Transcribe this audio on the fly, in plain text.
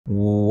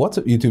What's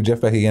up, YouTube?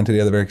 Jeff back again today.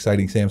 Another very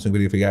exciting Samsung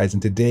video for you guys.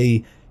 And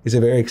today is a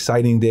very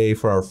exciting day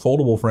for our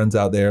foldable friends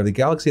out there. The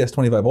Galaxy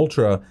S25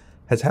 Ultra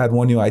has had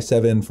One UI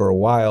 7 for a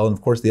while, and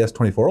of course the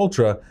S24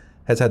 Ultra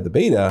has had the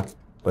beta.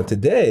 But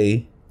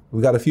today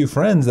we've got a few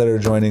friends that are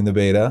joining the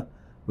beta.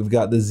 We've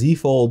got the Z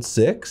Fold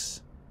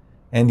 6,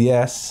 and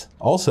yes,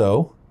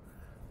 also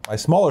my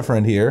smaller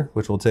friend here,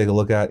 which we'll take a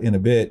look at in a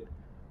bit,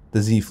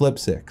 the Z Flip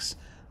 6.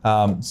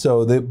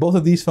 Both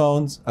of these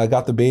phones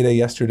got the beta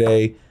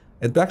yesterday.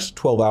 It's actually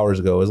 12 hours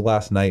ago. It was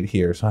last night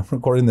here. So I'm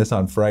recording this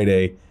on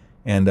Friday,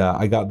 and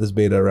I got this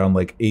beta around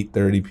like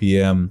 8:30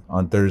 p.m.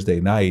 on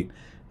Thursday night.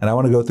 And I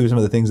want to go through some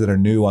of the things that are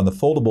new on the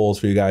foldables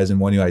for you guys in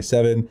One UI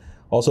 7.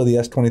 Also, the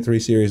S23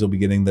 series will be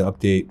getting the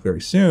update very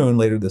soon,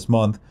 later this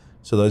month.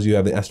 So those of you who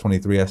have the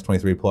S23,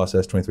 S23 Plus,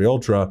 S23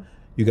 Ultra,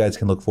 you guys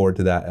can look forward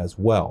to that as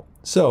well.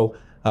 So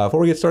before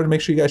we get started, make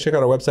sure you guys check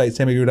out our website,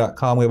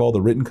 sammyguru.com. We have all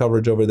the written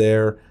coverage over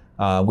there.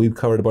 We've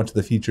covered a bunch of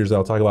the features that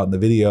I'll talk about in the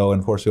video, and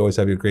of course we always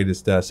have your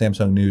greatest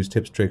Samsung news,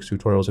 tips, tricks,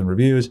 tutorials, and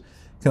reviews.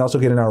 You can also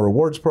get in our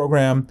rewards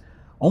program.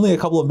 Only a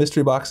couple of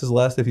mystery boxes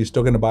left. If you're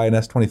still going to buy an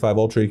S25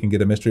 Ultra, you can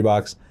get a mystery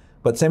box.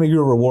 But Sammy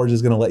Guru Rewards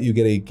is going to let you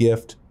get a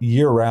gift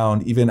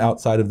year-round, even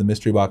outside of the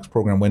mystery box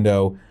program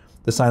window.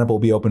 The sign-up will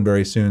be open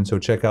very soon, so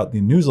check out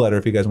the newsletter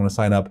if you guys want to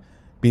sign up.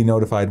 Be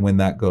notified when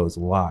that goes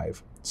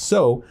live.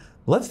 So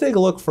let's take a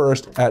look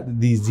first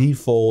at the Z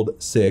Fold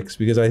 6,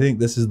 because I think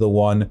this is the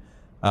one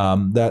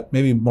that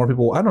maybe more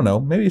people, I don't know,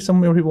 maybe some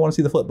more people want to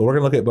see the flip, but we're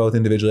gonna look at both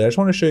individually. I just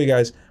want to show you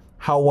guys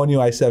how One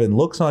UI 7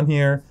 looks on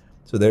here.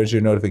 So there's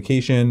your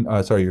notification,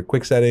 your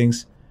quick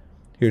settings.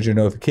 Here's your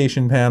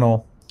notification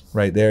panel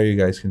right there. You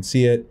guys can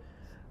see it.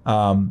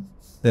 Then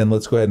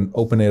let's go ahead and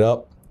open it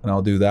up, and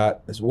I'll do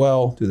that as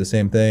well. Do the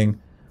same thing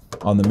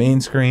on the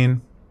main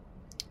screen.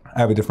 I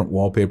have a different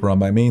wallpaper on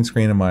my main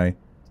screen and my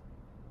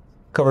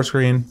cover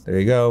screen. There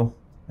you go.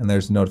 And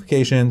there's the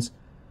notifications.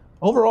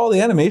 Overall, the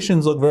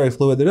animations look very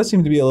fluid. There does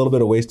seem to be a little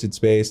bit of wasted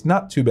space.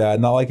 Not too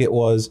bad, not like it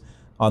was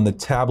on the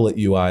tablet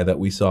UI that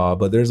we saw,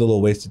 but there's a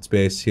little wasted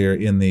space here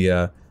in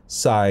the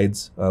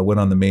sides when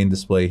on the main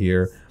display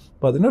here.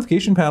 But the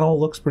notification panel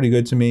looks pretty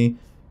good to me.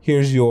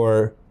 Here's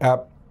your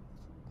app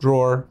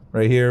drawer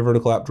right here,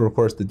 vertical app drawer, of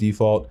course, the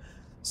default.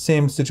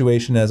 Same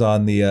situation as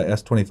on the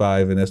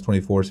S25 and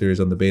S24 series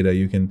on the beta.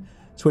 You can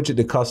switch it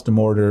to custom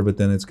order, but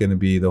then it's going to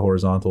be the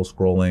horizontal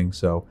scrolling.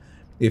 So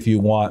if you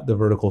want the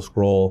vertical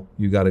scroll,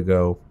 you got to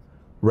go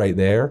right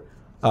there.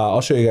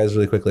 I'll show you guys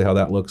really quickly how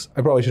that looks.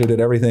 I probably should have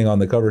did everything on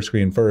the cover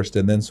screen first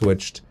and then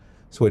switched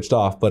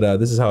off, but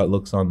this is how it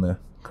looks on the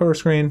cover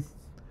screen.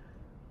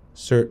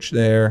 Search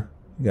there.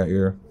 You got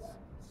your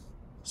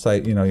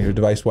site, your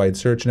device-wide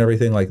search and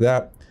everything like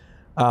that.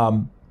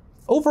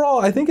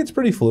 Overall, I think it's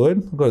pretty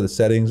fluid. I'll go to the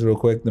settings real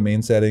quick. The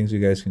main settings, you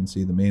guys can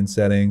see the main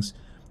settings.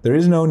 There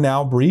is no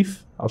now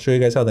brief. I'll show you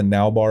guys how the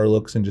now bar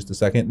looks in just a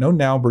second. No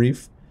now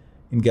brief.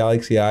 In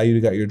Galaxy Eye, you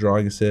got your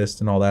drawing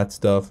assist and all that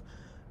stuff.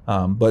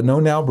 But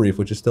no now brief,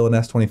 which is still an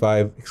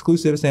S25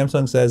 exclusive.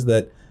 Samsung says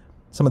that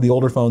some of the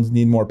older phones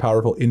need more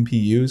powerful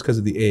NPUs because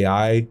of the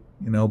AI,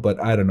 but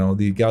I don't know.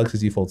 The Galaxy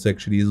Z Fold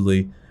 6 should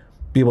easily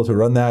be able to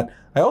run that.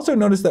 I also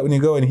noticed that when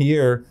you go in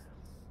here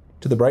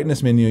to the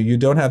brightness menu, you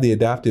don't have the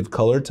adaptive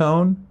color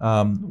tone,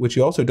 which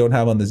you also don't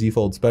have on the Z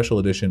Fold Special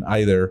Edition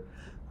either.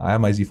 I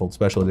have my Z Fold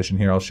Special Edition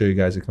here. I'll show you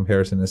guys a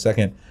comparison in a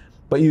second.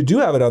 But you do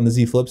have it on the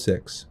Z Flip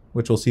 6,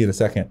 which we'll see in a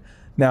second.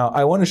 Now,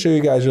 I want to show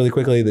you guys really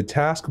quickly the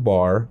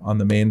taskbar on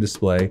the main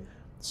display.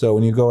 So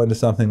when you go into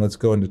something, let's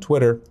go into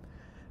Twitter.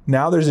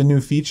 Now there's a new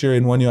feature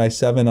in One UI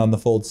 7 on the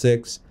Fold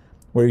 6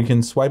 where you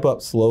can swipe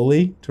up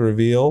slowly to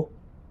reveal.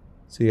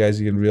 So you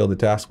can reveal the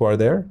taskbar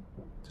there.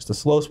 Just a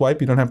slow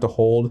swipe. You don't have to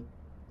hold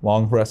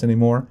long press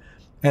anymore.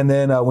 And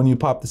then when you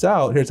pop this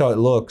out, here's how it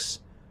looks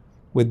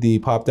with the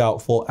popped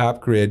out full app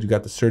grid. You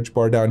got the search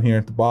bar down here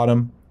at the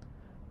bottom.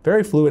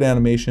 Very fluid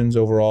animations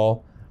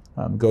overall.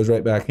 Goes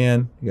right back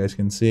in, you guys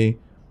can see.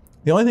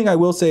 The only thing I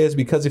will say is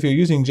because if you're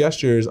using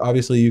gestures,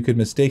 obviously you could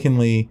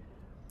mistakenly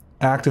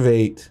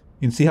activate,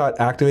 you can see how it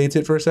activates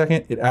it for a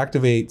second? It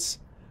activates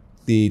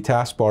the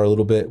taskbar a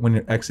little bit when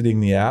you're exiting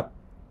the app.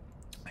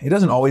 It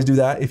doesn't always do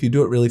that. If you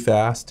do it really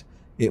fast,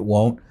 it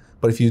won't.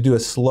 But if you do a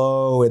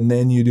slow and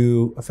then you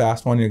do a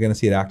fast one, you're gonna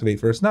see it activate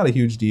first. Not a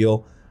huge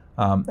deal.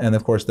 And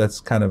of course,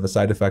 that's kind of a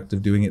side effect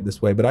of doing it this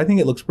way. But I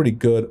think it looks pretty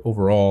good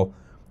overall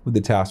with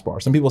the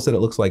taskbar. Some people said it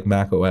looks like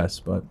Mac OS,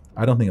 but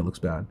I don't think it looks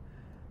bad.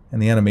 And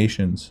the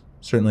animations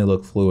certainly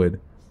look fluid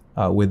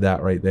with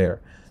that right there.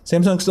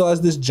 Samsung still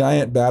has this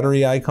giant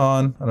battery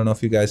icon. I don't know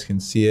if you guys can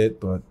see it,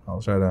 but I'll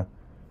try to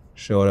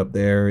show it up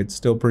there. It's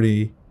still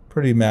pretty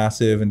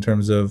massive in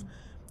terms of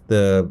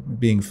the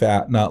being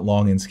fat, not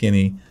long and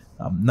skinny.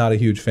 I'm not a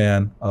huge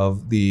fan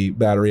of the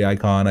battery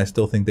icon. I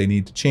still think they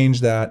need to change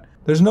that.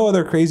 There's no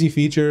other crazy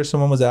features.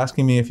 Someone was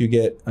asking me if you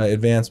get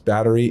advanced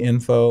battery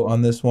info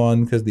on this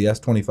one because the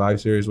S25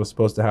 series was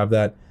supposed to have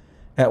that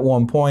at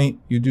one point.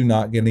 You do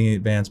not get any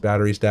advanced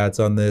battery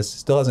stats on this.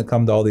 Still hasn't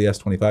come to all the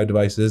S25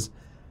 devices.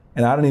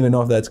 And I don't even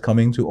know if that's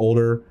coming to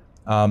older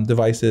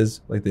devices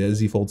like the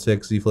Z Fold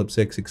 6, Z Flip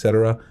 6,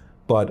 etc.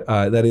 but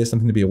that is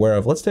something to be aware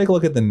of. Let's take a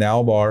look at the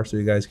now bar so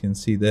you guys can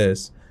see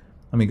this.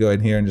 Let me go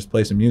ahead here and just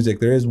play some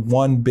music. There is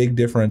one big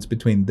difference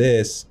between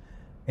this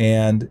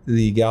and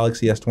the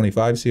Galaxy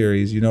S25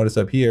 series. You notice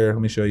up here,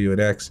 let me show you an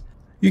X.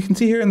 You can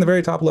see here in the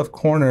very top left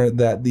corner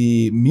that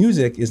the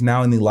music is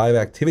now in the live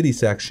activity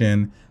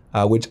section,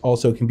 which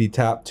also can be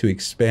tapped to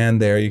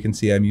expand there. You can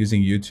see I'm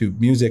using YouTube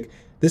Music.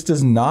 This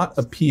does not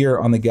appear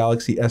on the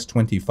Galaxy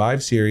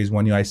S25 series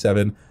One UI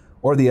 7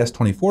 or the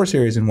S24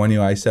 series in One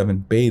UI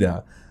 7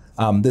 beta.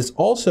 This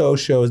also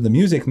shows the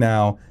music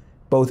now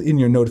both in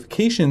your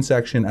notification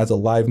section as a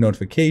live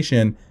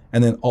notification,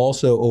 and then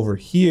also over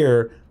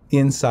here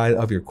inside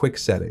of your quick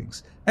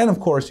settings. And of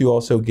course, you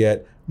also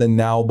get the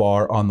now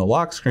bar on the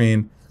lock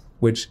screen,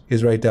 which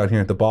is right down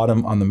here at the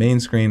bottom on the main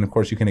screen. Of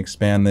course, you can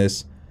expand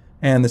this,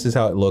 and this is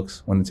how it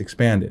looks when it's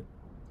expanded.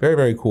 Very,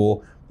 very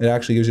cool. It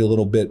actually gives you a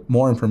little bit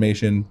more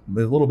information,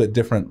 but a little bit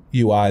different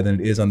UI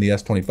than it is on the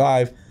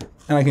S25.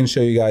 And I can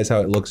show you guys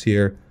how it looks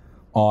here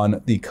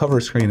on the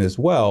cover screen as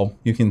well.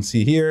 You can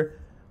see here,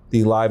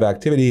 the live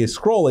activity is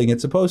scrolling.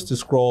 It's supposed to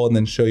scroll and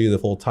then show you the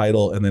full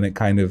title, and then it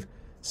kind of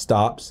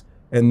stops.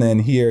 And then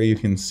here you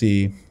can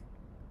see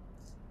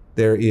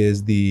there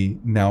is the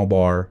now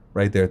bar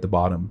right there at the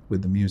bottom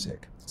with the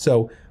music.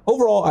 So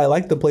overall, I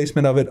like the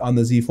placement of it on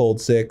the Z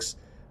Fold 6.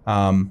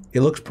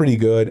 It looks pretty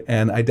good,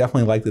 and I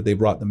definitely like that they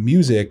brought the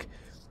music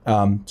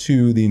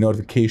to the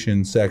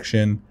notification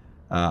section,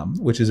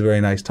 which is a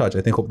very nice touch.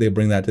 I think hope they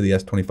bring that to the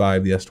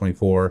S25, the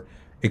S24,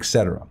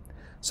 etc.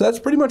 So that's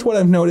pretty much what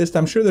I've noticed.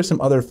 I'm sure there's some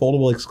other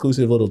foldable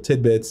exclusive little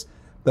tidbits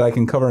that I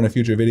can cover in a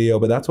future video,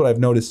 but that's what I've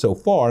noticed so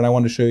far, and I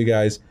wanted to show you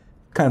guys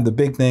kind of the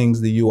big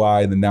things, the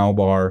UI, the now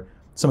bar,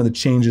 some of the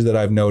changes that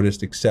I've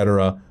noticed,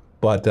 etc.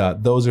 But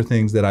those are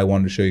things that I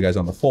wanted to show you guys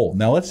on the Fold.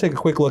 Now let's take a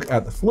quick look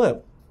at the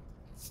Flip.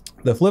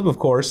 The Flip, of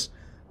course,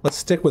 let's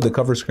stick with the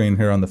cover screen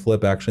here on the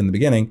Flip actually in the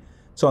beginning.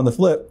 So on the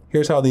Flip,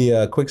 here's how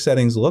the quick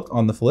settings look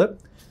on the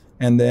Flip.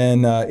 And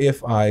then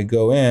if I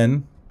go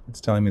in, it's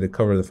telling me to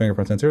cover the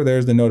fingerprint sensor.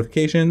 There's the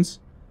notifications.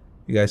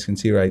 You guys can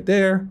see right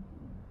there.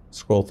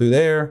 Scroll through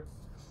there.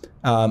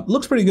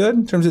 Looks pretty good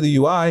in terms of the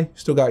UI.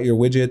 Still got your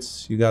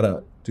widgets. You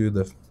gotta do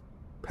the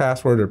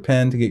password or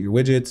PIN to get your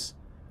widgets.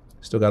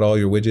 Still got all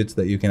your widgets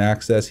that you can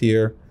access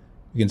here.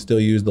 You can still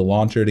use the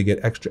launcher to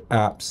get extra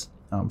apps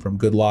from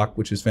GoodLock,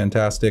 which is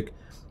fantastic.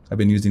 I've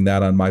been using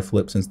that on my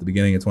Flip since the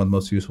beginning. It's one of the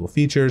most useful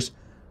features.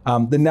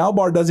 The now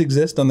bar does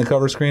exist on the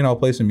cover screen. I'll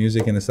play some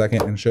music in a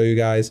second and show you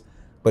guys.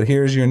 But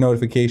here's your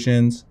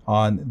notifications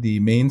on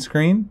the main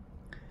screen.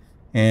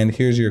 And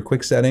here's your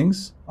quick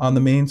settings on the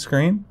main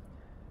screen.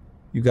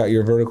 You've got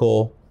your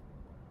vertical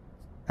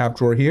app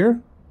drawer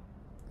here.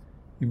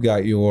 You've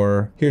got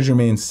here's your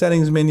main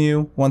settings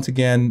menu. Once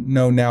again,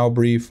 no now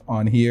brief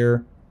on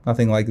here,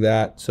 nothing like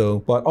that. So,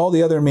 but all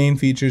the other main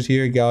features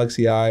here,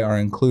 Galaxy Eye, are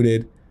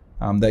included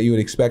that you would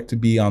expect to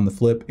be on the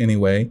Flip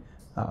anyway,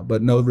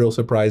 but no real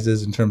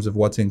surprises in terms of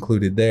what's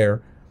included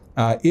there.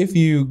 If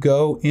you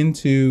go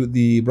into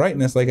the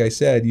brightness, like I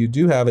said, you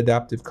do have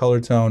adaptive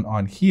color tone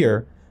on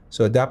here.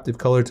 So adaptive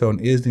color tone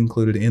is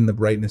included in the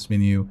brightness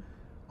menu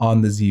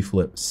on the Z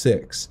Flip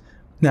 6.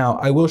 Now,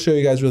 I will show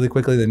you guys really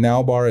quickly the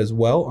now bar as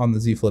well on the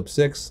Z Flip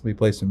 6. Let me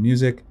play some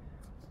music.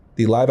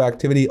 The live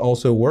activity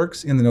also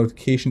works in the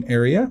notification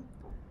area.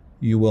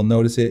 You will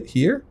notice it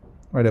here.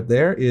 Right up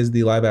there is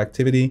the live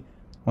activity.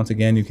 Once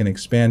again, you can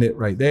expand it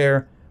right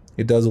there.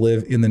 It does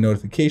live in the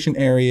notification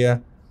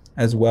area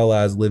as well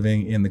as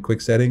living in the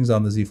quick settings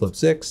on the Z Flip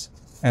 6.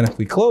 And if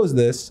we close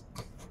this,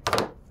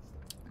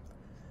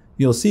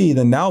 you'll see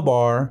the now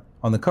bar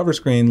on the cover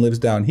screen lives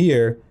down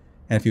here.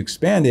 And if you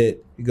expand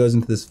it, it goes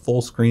into this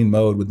full screen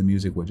mode with the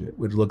music widget,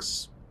 which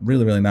looks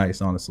really, really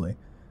nice, honestly.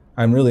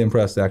 I'm really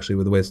impressed actually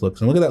with the way this looks.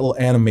 And look at that little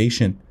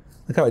animation.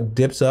 Look how it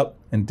dips up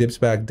and dips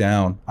back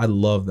down. I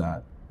love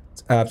that.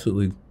 It's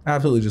absolutely,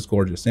 absolutely just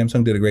gorgeous.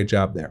 Samsung did a great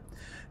job there.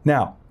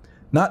 Now,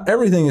 not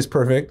everything is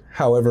perfect.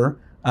 However,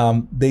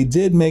 they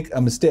did make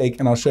a mistake,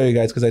 and I'll show you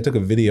guys because I took a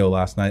video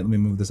last night. Let me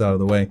move this out of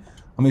the way.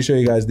 Let me show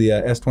you guys the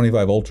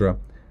S25 Ultra.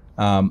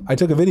 I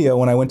took a video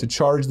when I went to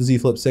charge the Z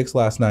Flip 6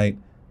 last night.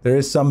 There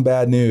is some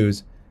bad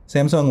news.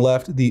 Samsung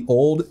left the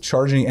old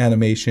charging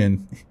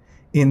animation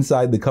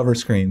inside the cover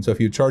screen. So if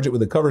you charge it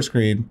with the cover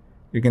screen,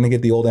 you're going to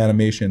get the old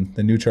animation.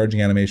 The new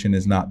charging animation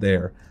is not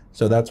there.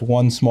 So that's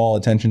one small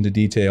attention to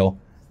detail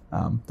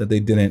that they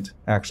didn't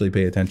actually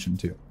pay attention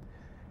to.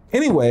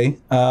 Anyway,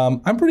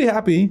 I'm pretty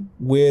happy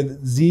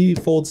with Z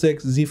Fold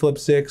 6, Z Flip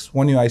 6,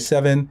 One UI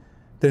 7.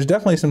 There's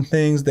definitely some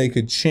things they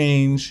could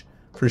change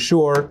for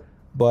sure,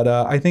 but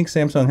I think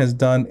Samsung has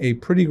done a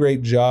pretty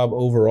great job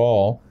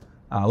overall.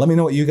 Let me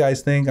know what you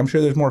guys think. I'm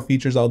sure there's more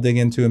features I'll dig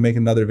into and make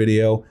another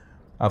video.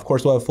 Of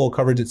course, we'll have full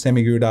coverage at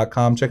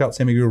SamyGuru.com. Check out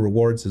Sammy Guru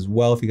Rewards as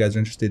well if you guys are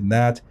interested in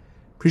that.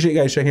 Appreciate you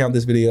guys checking out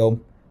this video,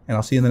 and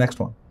I'll see you in the next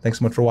one. Thanks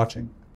so much for watching.